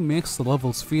only makes the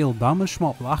levels feel that much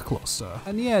more lackluster.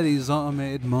 And yeah, these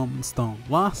automated moments don't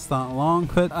last that long,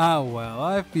 but well,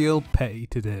 I feel petty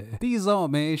today. These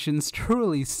automations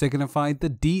truly signified the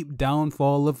deep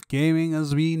downfall of gaming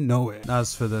as we know it.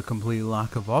 As for the complete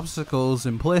lack of obstacles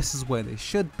in places where they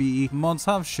should be, mods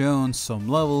have shown some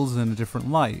levels in a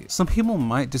different light. Some people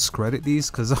might discredit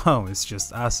these because it's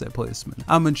just asset placement,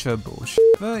 amateur bullshit,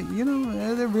 but you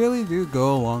know, they really do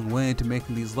go a long way to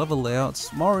making these level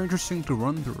layouts more interesting to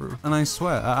run through. And I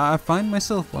swear, I find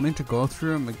myself wanting to go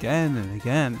through them again and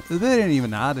again. They didn't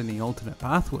even add any alternate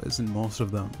pathways in most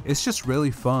of them. It's just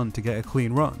really fun to get a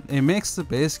clean run. It makes the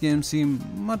base game seem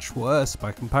much worse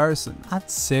by comparison. And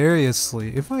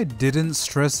seriously, if I didn't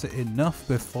stress it enough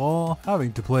before,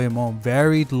 having to play more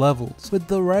varied levels with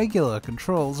the regular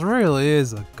controls really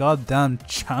is a goddamn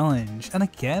challenge, and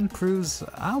again proves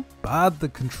how bad the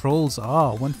controls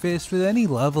are when faced with any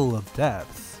level of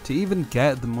depth. To even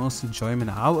get the most enjoyment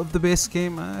out of the base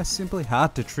game, I simply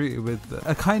had to treat it with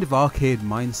a kind of arcade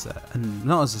mindset, and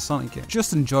not as a Sonic game,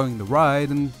 just enjoying the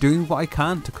ride and doing what I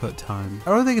can to cut time.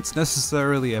 I don't think it's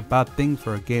necessarily a bad thing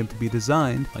for a game to be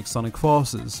designed like Sonic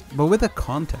Forces, but with the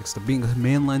context of being a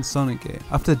mainline Sonic game,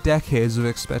 after decades of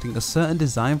expecting a certain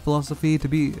design philosophy to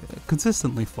be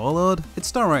consistently followed,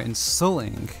 it's downright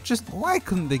insulting. Just why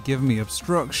couldn't they give me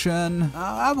obstruction?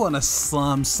 I want to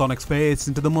slam Sonic's face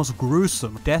into the most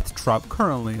gruesome death trap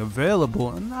currently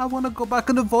available, and I want to go back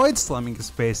and avoid slamming his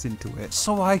face into it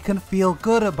so I can feel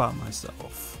good about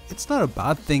myself. It's not a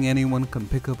bad thing anyone can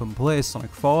pick up and play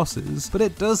Sonic Forces, but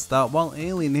it does that while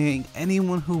alienating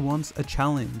anyone who wants a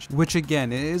challenge, which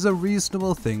again is a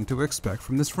reasonable thing to expect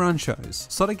from this franchise.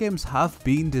 Sonic games have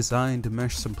been designed to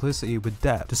mesh simplicity with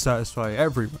depth to satisfy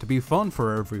everyone, to be fun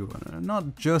for everyone, and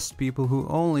not just people who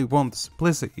only want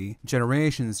simplicity.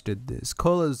 Generations did this,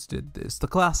 Colors did this, the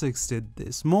classics did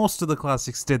this, most of the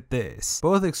classics did this.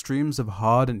 Both extremes of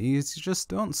hard and easy just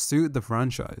don't suit the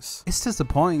franchise. It's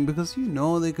disappointing because you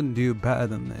know they can do better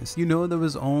than this. You know there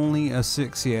was only a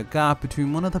 6-year gap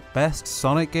between one of the best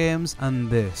Sonic games and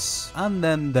this. And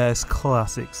then there's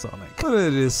classic Sonic. What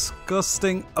a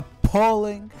disgusting,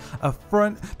 appalling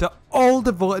affront to all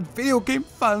devoted video game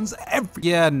fans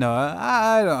Yeah, no,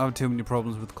 I don't have too many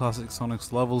problems with classic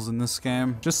Sonic's levels in this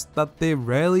game. Just that they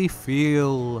rarely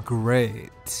feel great.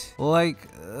 Like,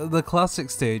 the classic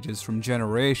stages from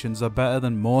Generations are better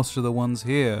than most of the ones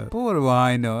here. But what do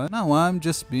I know? Now I'm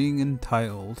just being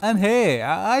entitled. And hey,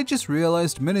 I just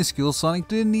realized Minuscule Sonic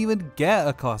didn't even get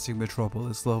a classic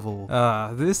Metropolis level.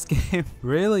 This game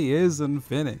really is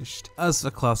unfinished. As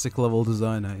a classic level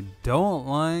design I don't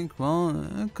like,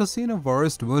 well, Casino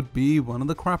Forest would be one of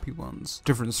the crappy ones.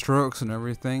 Different strokes and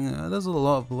everything. There's a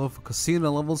lot of love for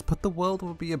casino levels, but the world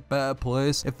would be a better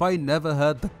place if I never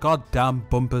heard the goddamn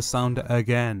bumper sound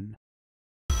again.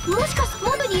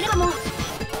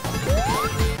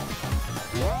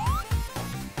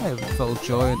 I haven't felt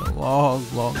joy in a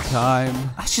long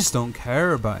time. I just don't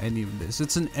care about any of this.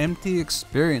 It's an empty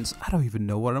experience. I don't even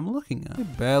know what I'm looking at.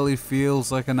 It barely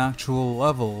feels like an actual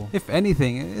level. If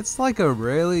anything, it's like a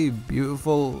really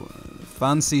beautiful,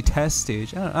 fancy test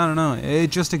stage. I don't know, it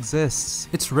just exists.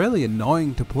 It's really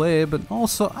annoying to play, but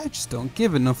also I just don't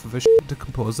give enough of a shit to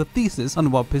compose a thesis on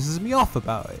what pisses me off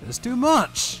about it. It's too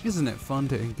much. Isn't it fun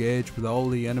to engage with all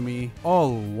the enemy,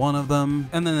 all one of them?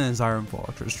 And then there's Iron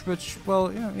Fortress, which,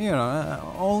 well, you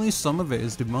know, only some of it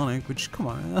is demonic, which, come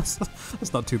on,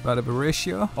 that's not too bad of a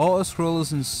ratio.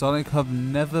 Auto-scrollers in Sonic have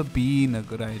never been a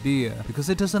good idea, because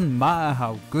it doesn't matter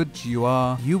how good you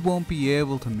are, you won't be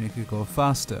able to make it go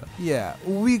faster. Yeah,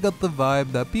 we got the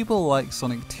vibe that people like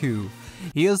Sonic 2.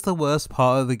 Here's the worst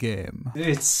part of the game.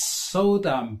 It's so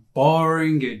damn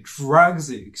boring, it drags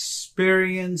the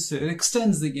experience, it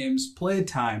extends the game's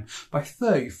playtime by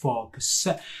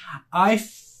 34%. I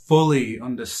fully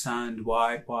understand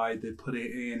why they put it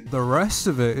in. The rest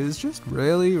of it is just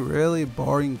really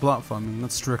boring platforming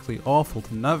that's strictly awful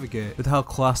to navigate with how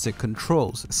classic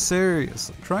controls.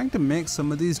 Seriously, trying to make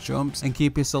some of these jumps and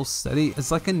keep yourself steady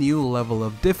is like a new level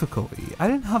of difficulty. I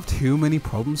didn't have too many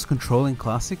problems controlling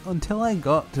classic until I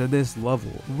got to this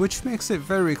level, which makes it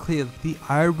very clear that the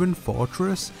Iron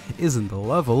Fortress isn't the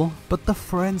level, but the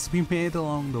friends we made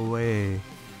along the way.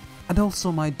 And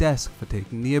also my desk for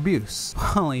taking the abuse.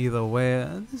 Well, either way,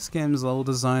 this game's level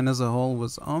design as a whole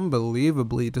was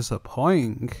unbelievably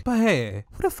disappointing. But hey,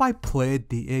 what if I played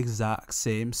the exact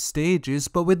same stages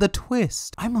but with a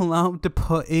twist? I'm allowed to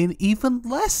put in even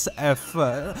less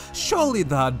effort. Surely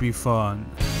that'd be fun.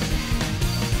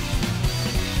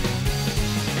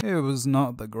 It was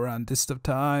not the grandest of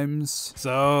times.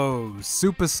 So,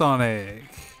 Supersonic.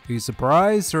 Are you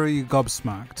surprised or are you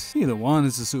gobsmacked? Either one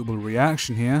is a suitable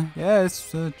reaction here. Yeah,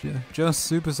 it's just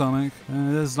Supersonic.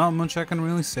 There's not much I can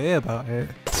really say about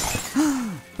it.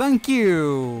 Thank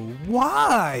you!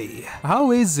 Why?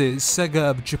 How is it Sega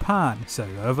of Japan,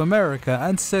 Sega of America,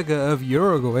 and Sega of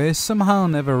Uruguay somehow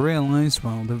never realized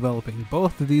while developing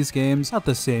both of these games at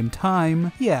the same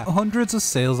time? Yeah, hundreds of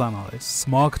sales analysts,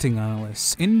 marketing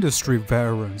analysts, industry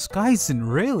veterans, guys in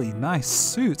really nice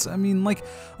suits. I mean, like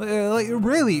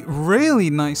really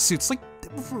nice suits. Like,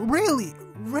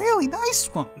 really nice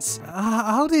ones.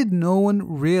 How did no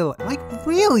one realize? Like,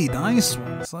 really nice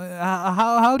ones. Like,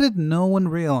 how did no one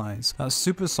realize that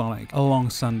Supersonic, a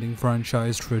long-standing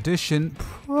franchise tradition,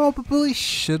 probably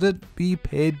shouldn't be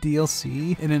paid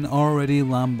DLC in an already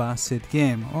lambasted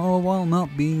game, or while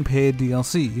not being paid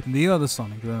DLC in the other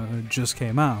Sonic that just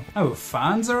came out? Our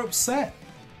fans are upset.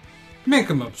 Make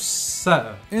them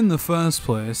upset. In the first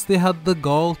place, they had the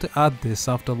gall to add this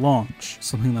after launch,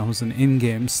 something that was an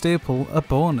in-game staple, a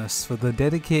bonus for the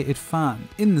dedicated fan.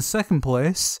 In the second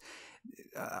place,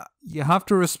 you have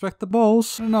to respect the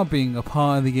balls. Not being a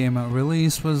part of the game at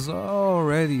release was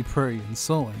already pretty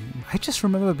insulting. I just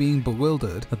remember being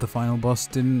bewildered that the final boss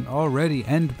didn't already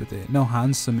end with it. No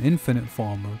handsome infinite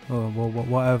form or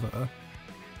whatever.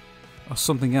 Or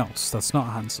something else that's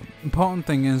not handsome. Important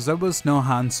thing is, there was no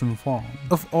handsome form.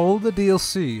 Of all the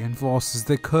DLC and forces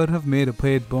they could have made a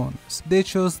paid bonus, they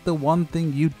chose the one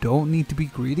thing you don't need to be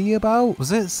greedy about?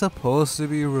 Was it supposed to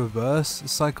be reverse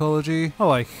psychology? Or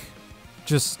like,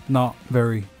 just not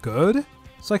very good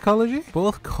psychology?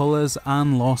 Both Colors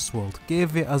and Lost World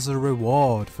gave it as a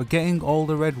reward for getting all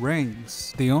the red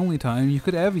rings. The only time you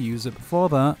could ever use it before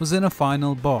that was in a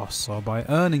final boss or by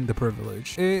earning the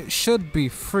privilege. It should be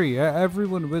free.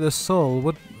 Everyone with a soul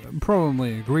would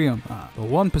probably agree on that. But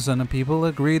 1% of people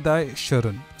agreed that it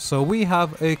shouldn't. So we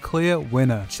have a clear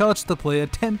winner. Charge the player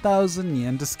 10,000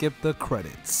 yen to skip the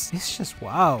credits. It's just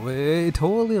wow, it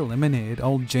totally eliminated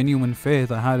all genuine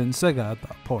faith I had in Sega at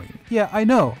that point. Yeah, I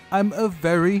know, I'm a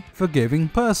very forgiving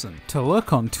person. To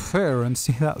look on Twitter and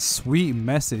see that sweet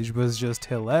message was just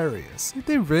hilarious. Did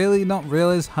they really not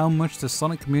realize how much the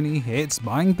Sonic community hates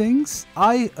buying things?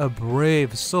 I, a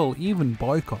brave soul, even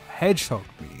boycott Hedgehog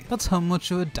me. That's how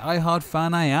much of a diehard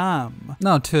fan I am.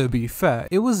 Now, to be fair,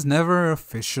 it was never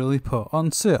officially put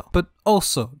on sale. But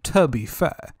also, to be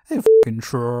fair, they f***ing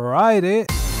tried it.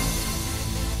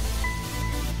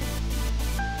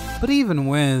 But even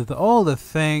with all the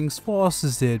things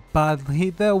Forces did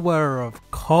badly, there were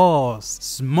of course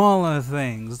smaller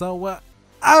things that were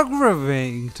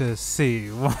aggravating to see.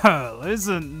 Well,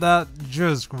 isn't that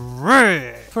just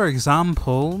great? For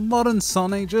example, modern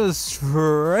Sonic just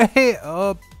straight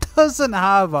up doesn't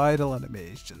have idle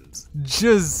animations.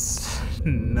 Just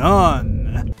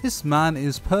none. This man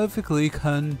is perfectly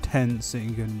content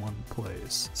sitting in one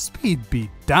place. Speed be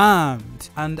damned.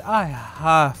 And I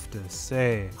have to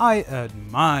say, I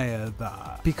admire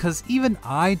that. Because even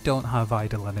I don't have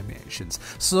idle animations.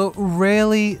 So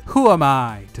really, who am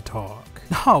I to talk?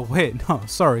 Oh wait, no,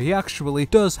 sorry, he actually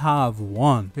does have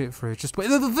one. Wait for it, just wait,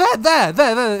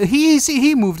 there,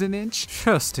 he moved an inch.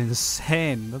 Just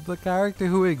insane that the character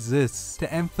who exists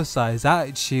to emphasize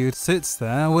attitude sits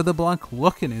there with a blank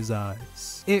look in his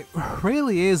eyes. It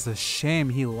really is a shame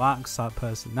he lacks that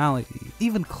personality.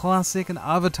 Even Classic and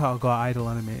Avatar got idle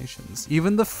animations.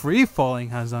 Even the Free Falling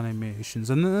has animations,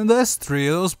 and then there's 3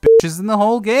 of those bitches in the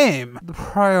whole game. The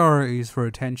priorities for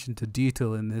attention to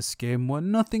detail in this game were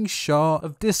nothing short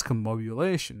of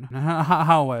discombobulation.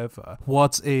 However,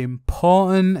 what's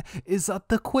important is that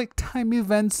the quick time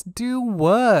events do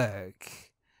work.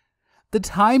 The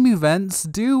time events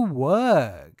do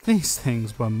work. These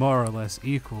things were more or less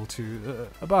equal to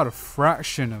about a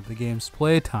fraction of the game's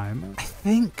playtime. I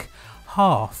think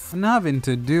half, and having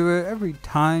to do it every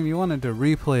time you wanted to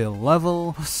replay a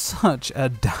level was such a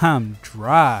damn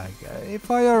drag.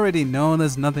 If I already know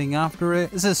there's nothing after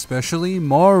it, it's especially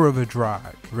more of a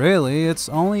drag. Really, it's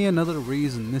only another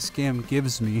reason this game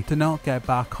gives me to not get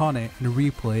back on it and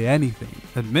replay anything.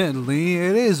 Admittedly,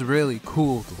 it is really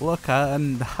cool to look at,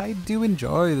 and I do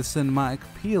enjoy the cinematic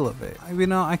appeal of it. You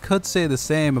know, I could say the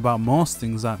same about most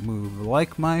things that move,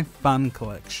 like my fan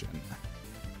collection.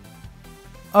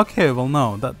 Okay, well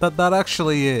no, that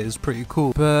actually is pretty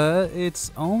cool, but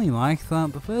it's only like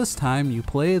that the first time you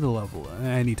play the level.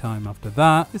 Any time after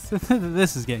that,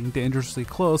 this is getting dangerously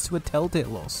close to a Telltale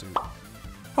lawsuit.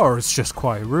 Or it's just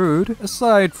quite rude.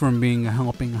 Aside from being a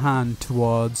helping hand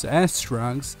towards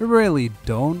S-Drags, they really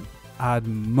don't add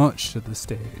much to the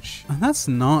stage. And that's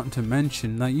not to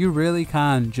mention that you really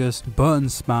can just button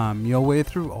spam your way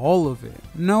through all of it.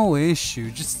 No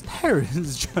issue, there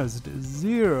is just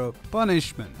zero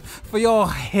punishment for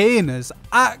your heinous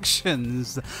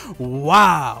actions.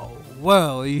 Wow.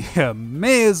 Well, you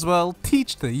may as well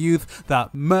teach the youth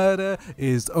that murder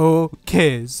is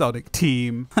okay, Sonic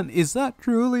Team. And is that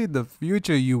truly the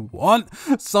future you want,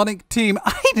 Sonic Team?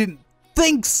 I didn't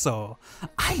think so.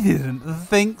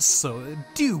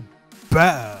 Do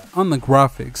better. On the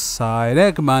graphics side,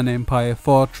 Eggman Empire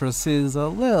Fortress is a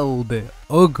little bit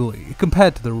ugly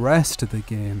compared to the rest of the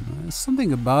game.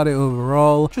 Something about it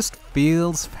overall just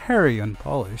feels very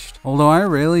unpolished. Although I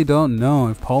really don't know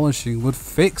if polishing would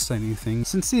fix anything,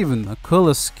 since even the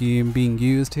color scheme being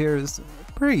used here is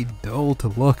pretty dull to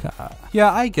look at.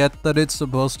 Yeah, I get that it's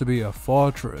supposed to be a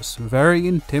fortress, very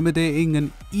intimidating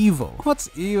and evil. What's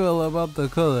evil about the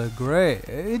color grey?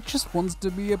 It just wants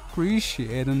to be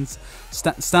appreciated and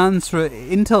stands for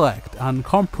intellect and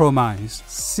compromise.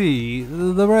 See,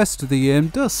 the rest of the game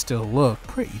does still look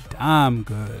pretty damn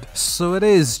good, so it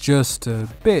is just a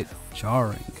bit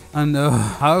jarring. And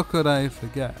how could I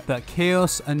forget that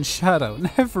Chaos and Shadow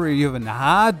never even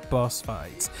had boss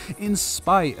fights, in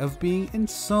spite of being in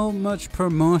so much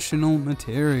promotional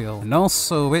material, and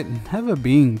also it never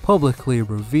being publicly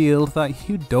revealed that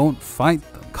you don't fight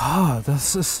them. God,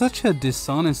 that's such a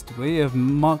dishonest way of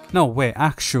No, wait,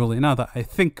 actually, now that I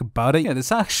think about it, yeah,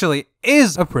 this actually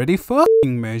is a pretty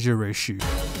fucking major issue.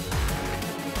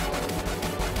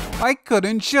 Why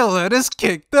couldn't you let us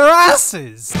kick their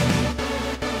asses?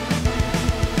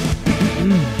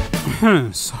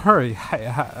 Sorry,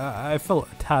 I felt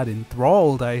a tad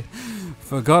enthralled. I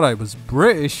forgot I was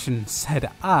British and said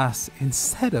ass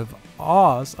instead of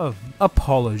arse.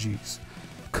 Apologies.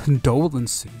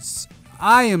 Condolences.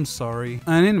 I am sorry.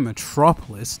 And in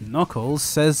Metropolis, Knuckles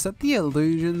says that the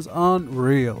illusions aren't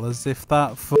real, as if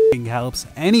that fucking helps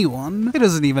anyone. It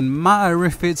doesn't even matter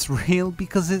if it's real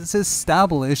because it's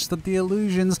established that the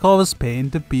illusions cause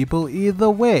pain to people either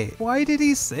way. Why did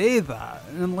he say that?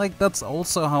 And like, that's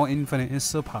also how Infinite is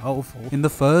so powerful in the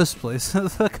first place.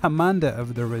 The commander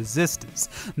of the Resistance,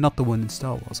 not the one in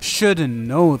Star Wars, shouldn't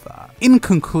know that. In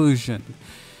conclusion,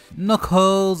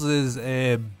 Knuckles is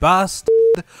a bastard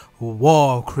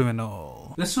war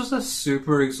criminal. This was a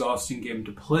super exhausting game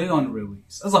to play on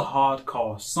release. As a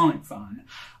hardcore Sonic fan,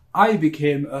 I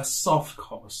became a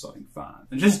softcore Sonic fan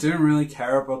and just didn't really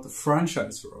care about the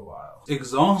franchise for a while.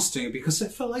 Exhausting because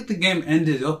it felt like the game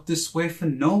ended up this way for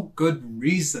no good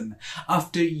reason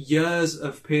after years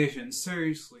of patience.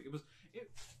 Seriously, it was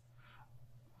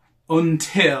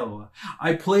until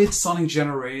I played Sonic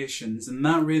Generations, and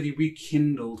that really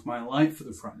rekindled my life for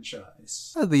the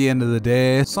franchise. At the end of the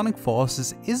day, Sonic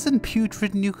Forces isn't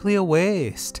putrid nuclear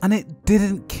waste, and it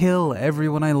didn't kill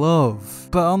everyone I love.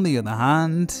 But on the other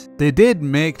hand, they did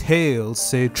make Tails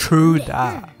say true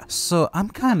that. So I'm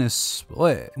kinda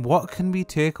split. What can we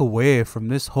take away from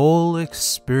this whole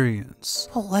experience?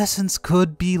 What lessons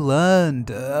could be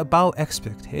learned about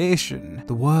expectation?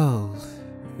 The world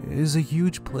is a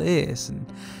huge place,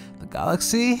 and the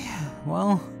galaxy,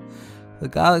 well, the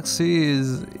galaxy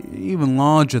is even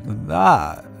larger than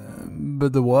that.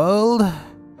 But the world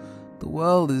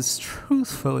is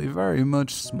truthfully very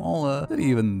much smaller than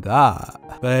even that.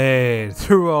 But hey,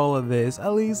 through all of this,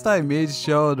 at least I made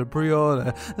sure to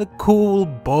pre-order the cool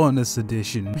bonus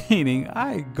edition, meaning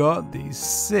I got these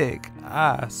sick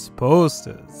ass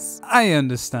posters. I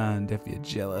understand if you're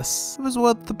jealous. It was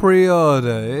worth the pre-order.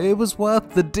 It was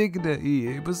worth the dignity.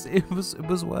 It was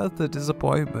worth the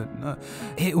disappointment.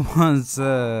 It was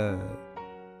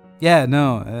yeah,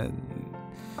 no.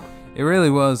 It really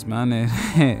was, man.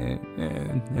 It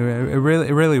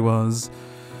really was.